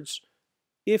other words,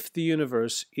 if the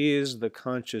universe is the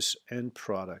conscious end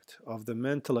product of the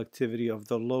mental activity of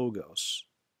the Logos,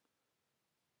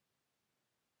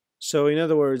 so in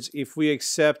other words, if we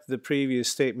accept the previous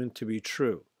statement to be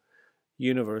true,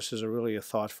 universes are really a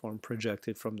thought form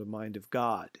projected from the mind of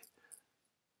God.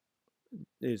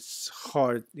 It's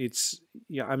hard.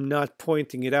 I'm not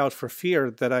pointing it out for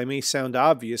fear that I may sound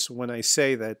obvious when I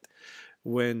say that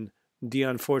when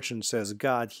Dion Fortune says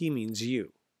God, he means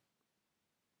you.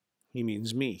 He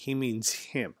means me. He means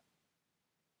him.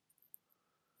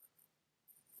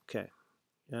 Okay.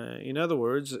 In other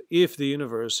words, if the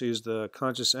universe is the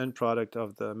conscious end product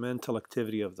of the mental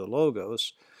activity of the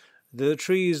Logos, the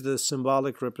tree is the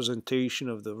symbolic representation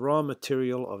of the raw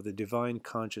material of the divine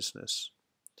consciousness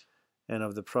and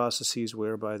of the processes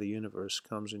whereby the universe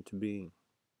comes into being.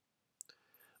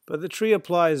 But the tree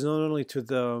applies not only to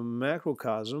the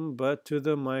macrocosm, but to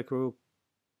the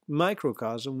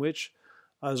microcosm, which,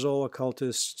 as all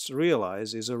occultists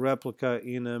realize, is a replica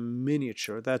in a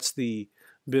miniature. That's the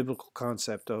biblical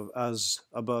concept of as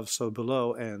above, so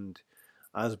below, and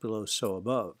as below, so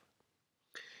above.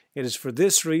 It is for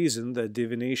this reason that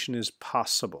divination is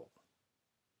possible.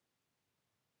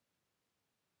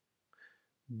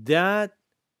 That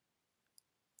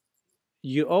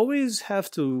you always have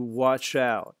to watch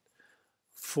out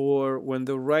for when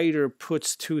the writer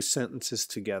puts two sentences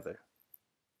together,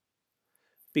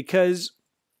 because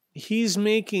he's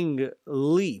making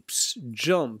leaps,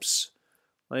 jumps,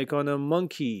 like on a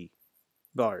monkey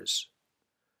bars.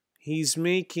 He's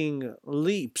making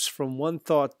leaps from one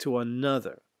thought to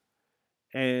another.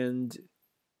 And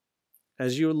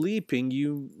as you're leaping,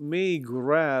 you may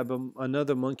grab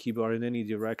another monkey bar in any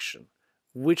direction.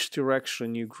 Which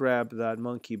direction you grab that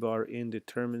monkey bar in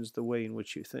determines the way in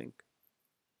which you think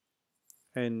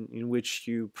and in which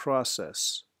you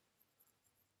process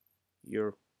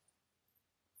your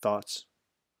thoughts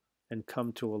and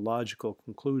come to a logical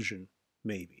conclusion,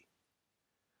 maybe,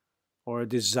 or a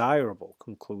desirable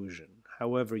conclusion,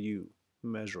 however you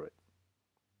measure it.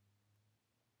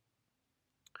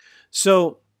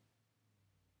 So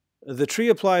the tree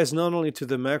applies not only to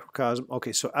the macrocosm,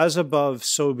 okay, so as above,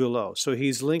 so below. So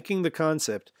he's linking the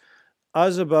concept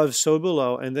as above, so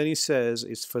below, and then he says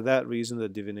it's for that reason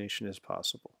that divination is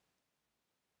possible.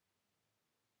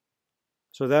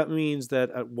 So that means that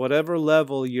at whatever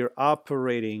level you're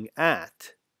operating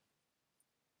at,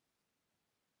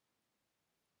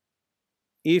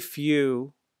 if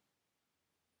you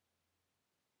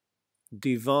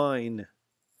divine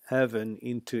heaven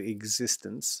into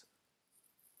existence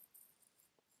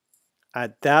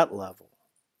at that level,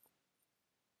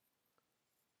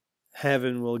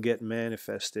 heaven will get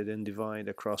manifested and divined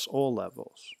across all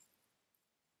levels.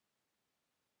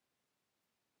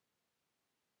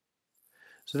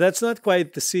 So that's not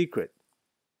quite the secret.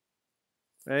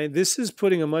 Right? This is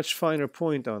putting a much finer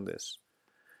point on this.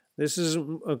 This is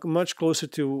much closer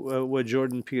to what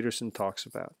Jordan Peterson talks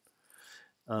about.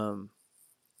 And,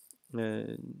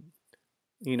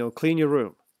 clean your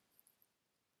room.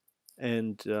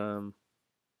 And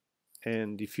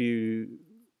if you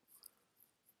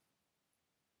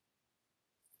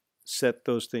set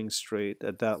those things straight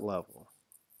at that level,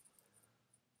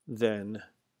 then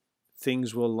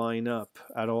things will line up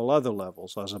at all other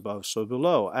levels, as above, so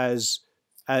below.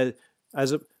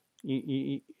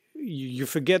 You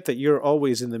forget that you're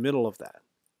always in the middle of that,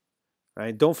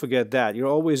 right? Don't forget that you're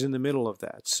always in the middle of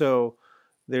that. So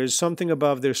There's something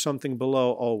above, there's something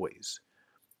below always.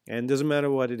 And it doesn't matter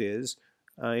what it is,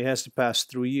 it has to pass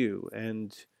through you.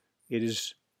 And it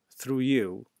is through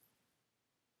you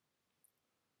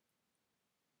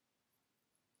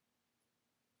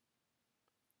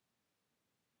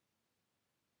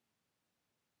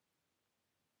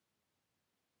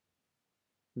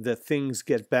that things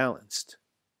get balanced.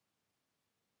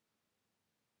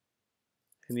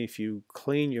 And if you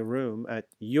clean your room at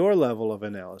your level of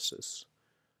analysis,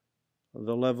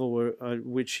 the level at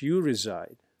which you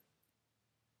reside,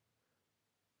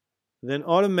 then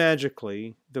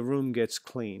automatically the room gets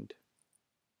cleaned,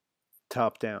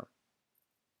 top down,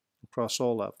 across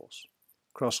all levels,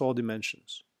 across all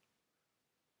dimensions.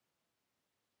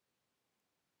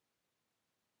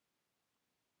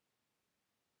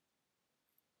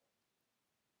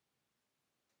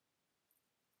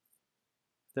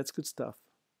 That's good stuff.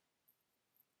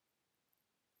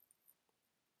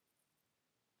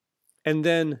 And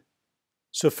then,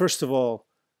 so first of all,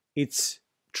 it's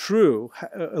true.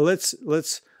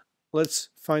 Let's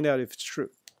find out if it's true.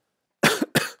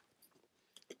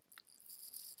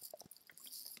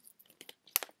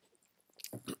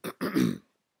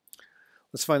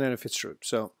 Let's find out if it's true.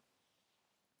 So,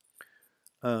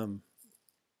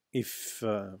 if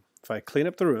I clean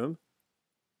up the room,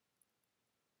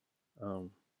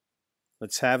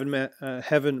 let's have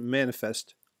heaven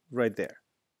manifest right there.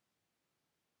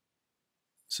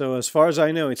 So as far as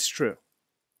I know, it's true.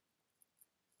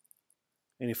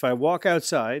 And if I walk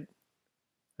outside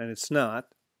and it's not,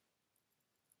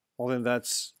 well, then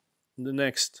that's the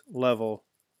next level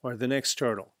or the next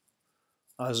turtle.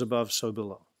 As above, so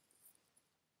below.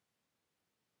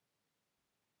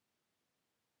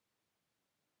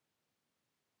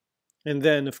 And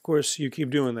then, of course, you keep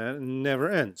doing that and it never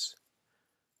ends.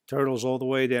 Turtles all the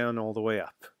way down, all the way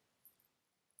up.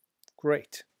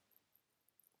 Great.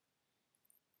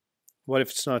 What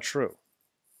if it's not true?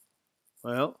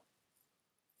 Well,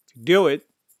 if you do it,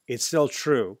 it's still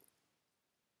true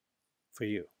for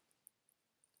you.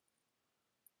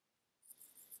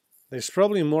 There's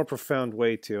probably a more profound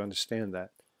way to understand that.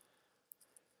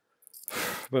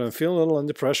 But I'm feeling a little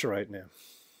under pressure right now.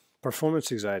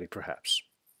 Performance anxiety, perhaps.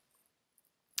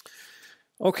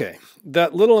 Okay,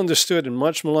 that little understood and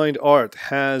much maligned art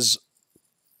has,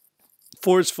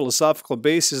 for its philosophical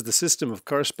basis, the system of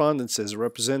correspondences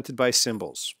represented by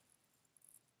symbols.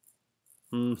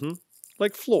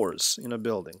 Like floors in a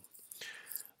building.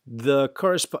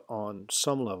 On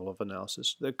some level of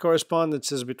analysis, the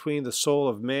correspondences between the soul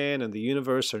of man and the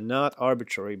universe are not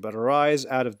arbitrary, but arise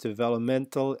out of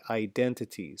developmental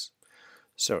identities.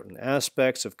 Certain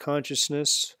aspects of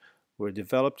consciousness were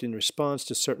developed in response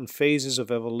to certain phases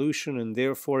of evolution and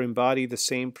therefore embody the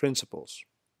same principles.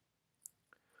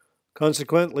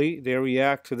 Consequently, they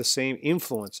react to the same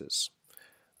influences.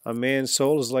 A man's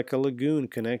soul is like a lagoon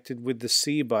connected with the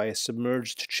sea by a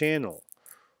submerged channel.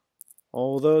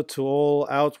 Although to all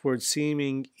outward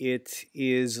seeming it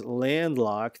is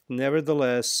landlocked,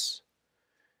 nevertheless,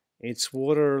 its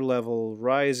water level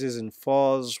rises and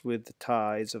falls with the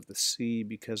tides of the sea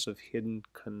because of hidden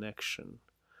connection.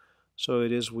 So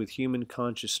it is with human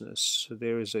consciousness.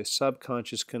 There is a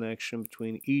subconscious connection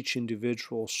between each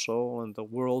individual soul and the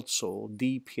world soul,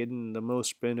 deep hidden in the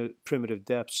most primitive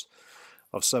depths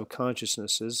of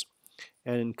subconsciousnesses,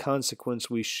 and in consequence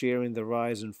we share in the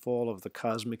rise and fall of the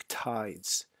cosmic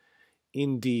tides.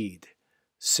 Indeed.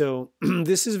 So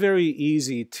this is very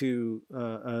easy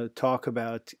to talk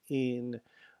about in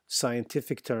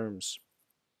scientific terms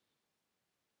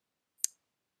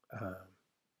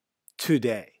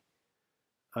today.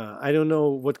 I don't know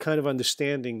what kind of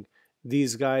understanding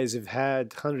these guys have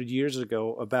had 100 years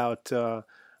ago about our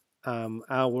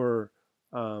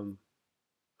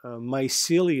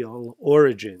mycelial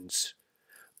origins.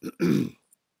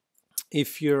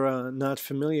 If you're not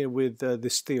familiar with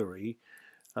this theory,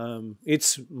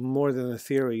 it's more than a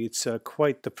theory. It's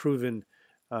quite the proven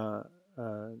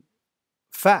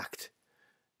fact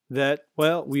that,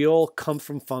 well, we all come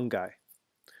from fungi.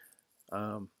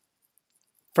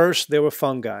 First, there were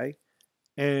fungi,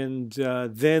 and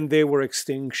then there were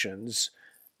extinctions.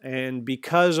 And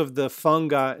because of the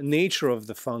nature of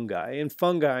the fungi, and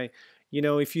fungi, you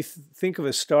know, if you think of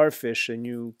a starfish and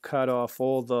you cut off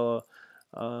all the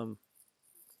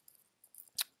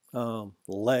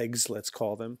legs, let's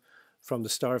call them, from the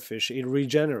starfish, it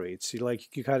regenerates. You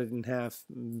cut it in half,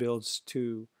 builds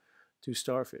two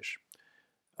starfish.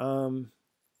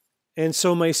 And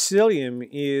so mycelium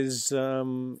is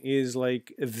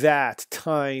like that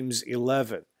times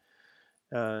 11.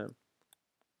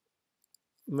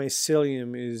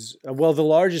 Mycelium is, well, the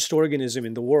largest organism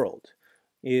in the world.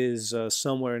 is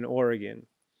somewhere in Oregon,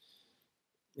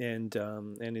 and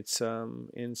it's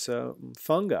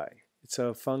fungi. It's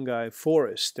a fungi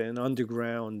forest and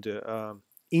underground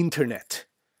internet.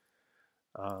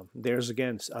 There's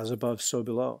again, as above, so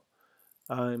below.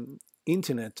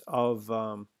 Internet of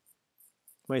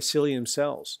mycelium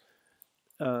cells.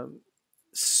 Um,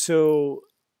 so,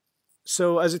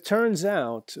 so as it turns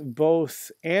out,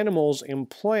 both animals and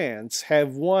plants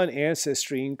have one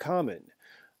ancestry in common: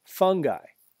 fungi.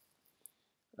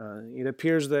 It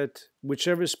appears that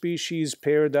whichever species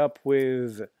paired up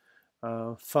with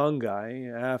fungi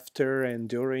after and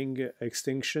during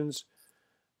extinctions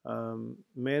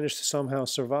managed to somehow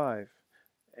survive.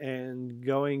 And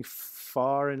going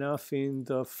far enough in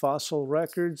the fossil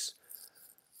records,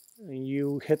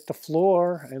 you hit the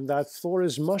floor, and that floor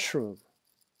is mushroom.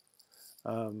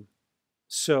 Um,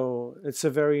 so it's a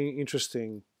very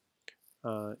interesting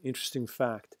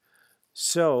fact.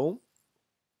 So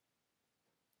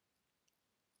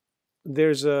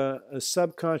there's a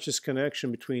subconscious connection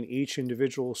between each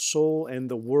individual soul and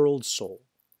the world soul.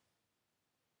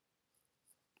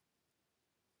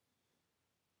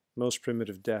 Most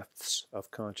primitive depths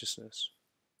of consciousness.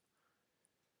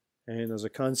 And as a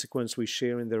consequence, we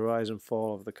share in the rise and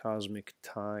fall of the cosmic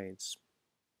tides.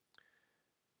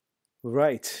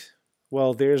 Right.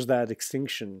 Well, there's that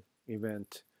extinction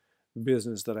event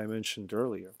business that I mentioned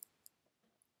earlier.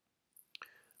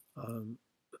 Um,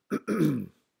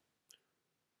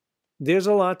 there's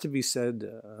a lot to be said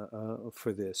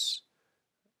for this.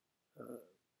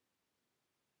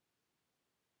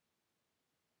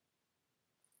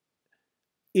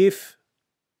 If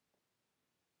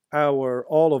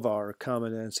all of our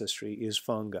common ancestry is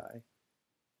fungi,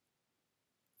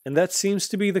 and that seems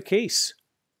to be the case.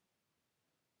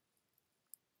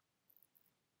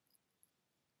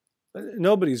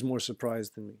 Nobody's more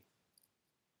surprised than me.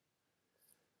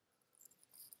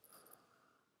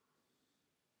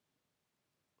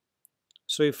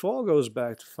 So if all goes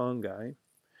back to fungi,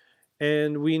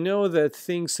 and we know that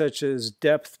things such as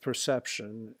depth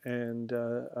perception and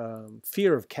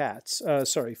fear of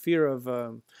fear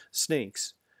of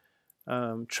snakes,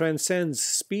 transcends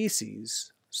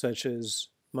species such as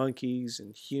monkeys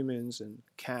and humans and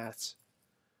cats.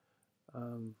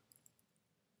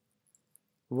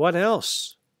 What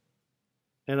else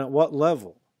and at what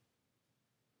level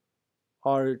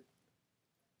are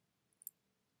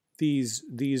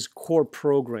these core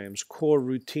programs, core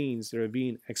routines that are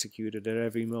being executed at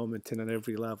every moment and at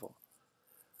every level?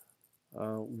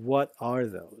 What are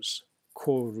those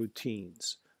core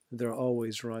routines? They're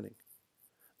always running.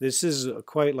 This is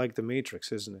quite like the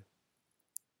Matrix, isn't it?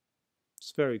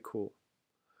 It's very cool.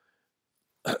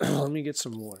 Let me get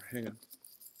some more. Hang on.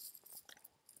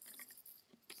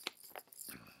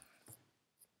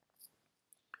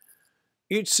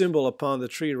 Each symbol upon the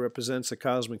tree represents a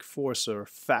cosmic force or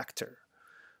factor.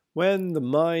 When the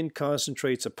mind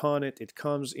concentrates upon it, it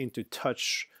comes into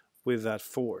touch with that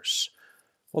force.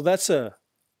 Well, that's a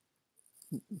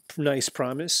nice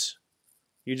promise.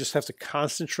 You just have to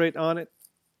concentrate on it.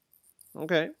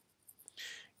 Okay.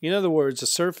 In other words, a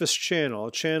surface channel,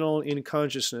 a channel in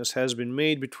consciousness, has been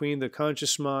made between the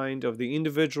conscious mind of the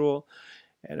individual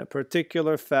and a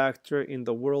particular factor in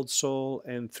the world soul,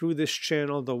 and through this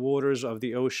channel the waters of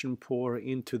the ocean pour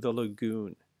into the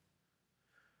lagoon.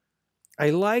 I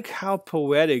like how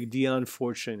poetic Dion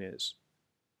Fortune is.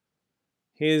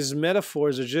 His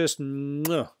metaphors are just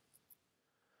mwah.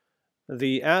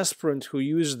 The aspirant who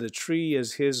uses the tree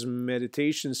as his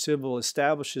meditation symbol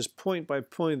establishes point by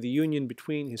point the union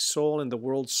between his soul and the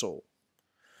world soul.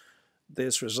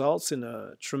 This results in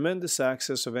a tremendous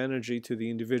access of energy to the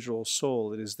individual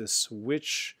soul. It is this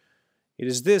which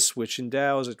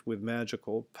endows it with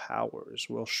magical powers.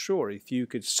 Well, sure, if you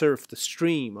could surf the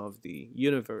stream of the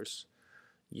universe,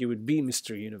 you would be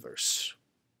Mr. Universe.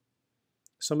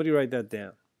 Somebody write that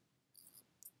down.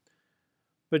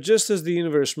 But just as the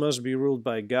universe must be ruled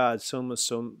by God, so must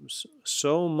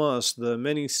the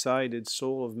many-sided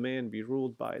soul of man be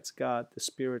ruled by its God, the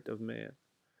spirit of man.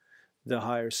 The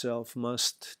higher self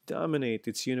must dominate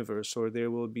its universe, or there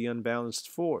will be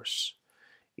unbalanced force.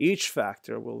 Each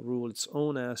factor will rule its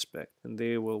own aspect, and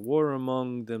they will war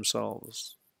among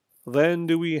themselves. Then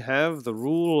do we have the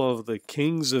rule of the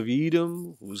kings of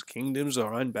Edom, whose kingdoms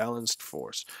are unbalanced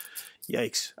force.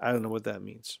 Yikes, I don't know what that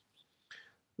means.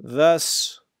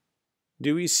 Thus,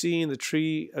 do we see in the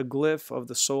tree a glyph of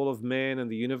the soul of man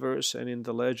and the universe, and in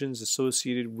the legends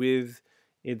associated with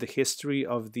in the history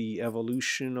of the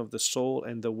evolution of the soul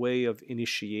and the way of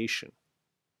initiation.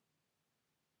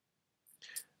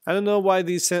 I don't know why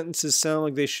these sentences sound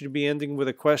like they should be ending with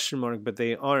a question mark, but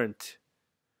they aren't.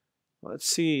 Let's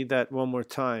see that one more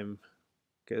time,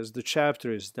 because the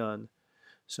chapter is done.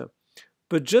 So,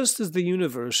 but just as the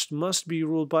universe must be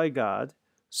ruled by God,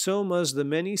 so must the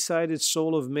many-sided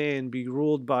soul of man be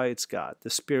ruled by its God, the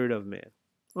spirit of man.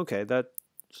 Okay, that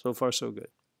so far so good.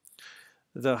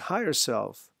 The higher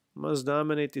self must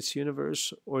dominate its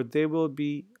universe, or they will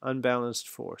be unbalanced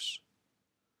force.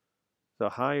 The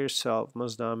higher self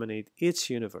must dominate its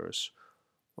universe,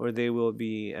 or they will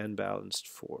be unbalanced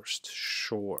force.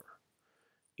 Sure.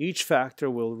 Each factor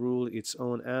will rule its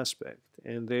own aspect,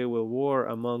 and they will war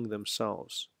among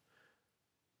themselves.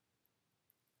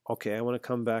 Okay, I want to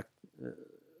come back.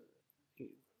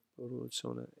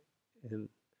 And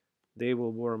they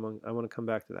will war among. I want to come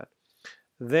back to that.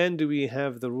 Then do we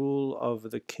have the rule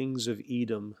of the kings of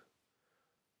Edom,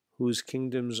 whose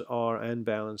kingdoms are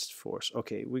unbalanced force.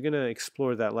 Okay, we're going to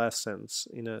explore that last sentence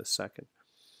in a second.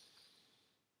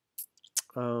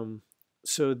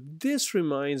 So this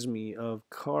reminds me of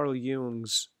Carl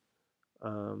Jung's,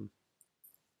 I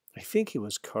think it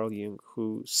was Carl Jung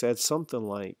who said something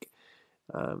like,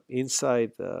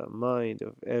 inside the mind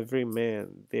of every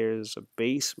man, there's a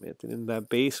basement, and in that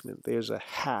basement, there's a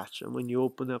hatch. And when you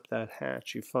open up that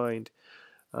hatch, you find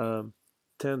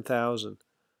 10,000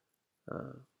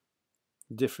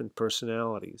 different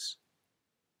personalities,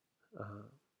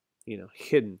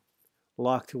 hidden,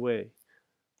 locked away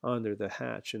under the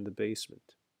hatch in the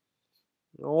basement.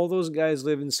 All those guys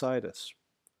live inside us.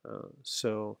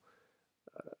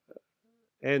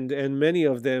 And many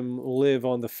of them live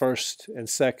on the first and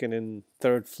second and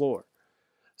third floor.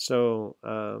 So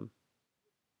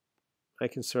I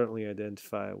can certainly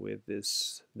identify with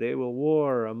this. They will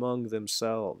war among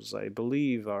themselves. I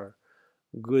believe our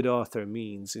good author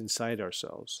means inside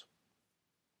ourselves.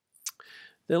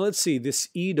 Then let's see, this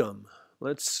Edom.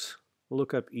 Let's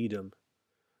look up Edom,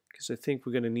 because I think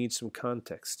we're going to need some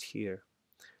context here.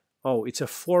 Oh, it's a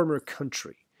former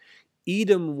country.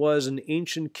 Edom was an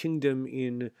ancient kingdom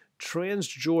in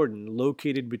Transjordan,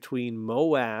 located between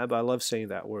Moab, I love saying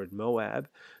that word, Moab,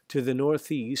 to the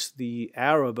northeast, the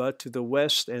Arabah to the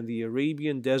west, and the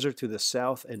Arabian Desert to the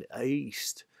south and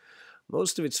east.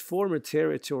 Most of its former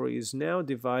territory is now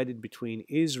divided between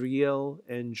Israel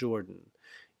and Jordan.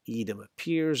 Edom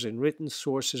appears in written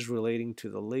sources relating to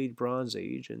the Late Bronze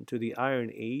Age and to the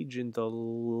Iron Age in the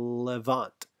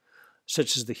Levant,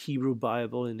 such as the Hebrew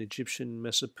Bible and Egyptian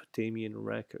Mesopotamian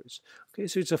records. Okay,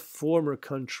 so it's a former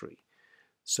country.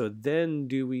 So then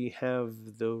do we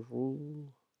have the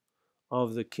rule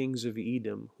of the kings of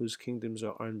Edom, whose kingdoms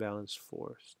are unbalanced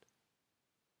force?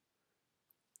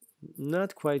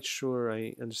 Not quite sure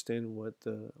I understand what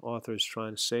the author is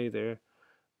trying to say there,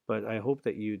 but I hope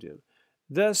that you do.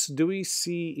 Thus do we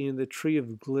see in the tree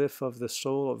of glyph of the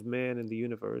soul of man in the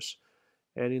universe,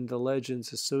 and in the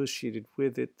legends associated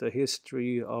with it, the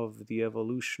history of the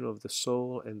evolution of the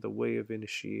soul and the way of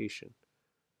initiation.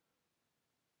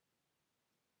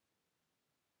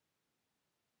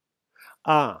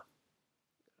 That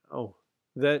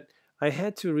I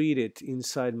had to read it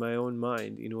inside my own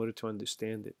mind in order to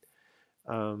understand it.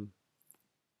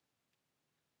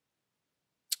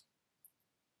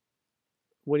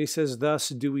 When he says, "Thus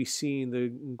do we see in the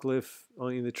glyph,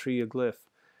 in the tree a glyph,"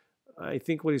 I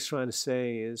think what he's trying to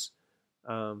say is,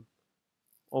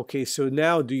 okay, so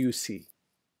now do you see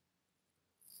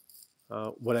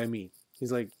what I mean?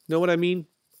 He's like, know what I mean?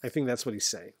 I think that's what he's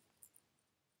saying.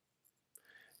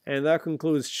 And that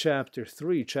concludes chapter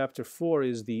 3. Chapter 4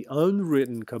 is the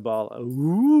unwritten Kabbalah.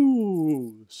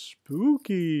 Ooh,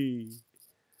 spooky.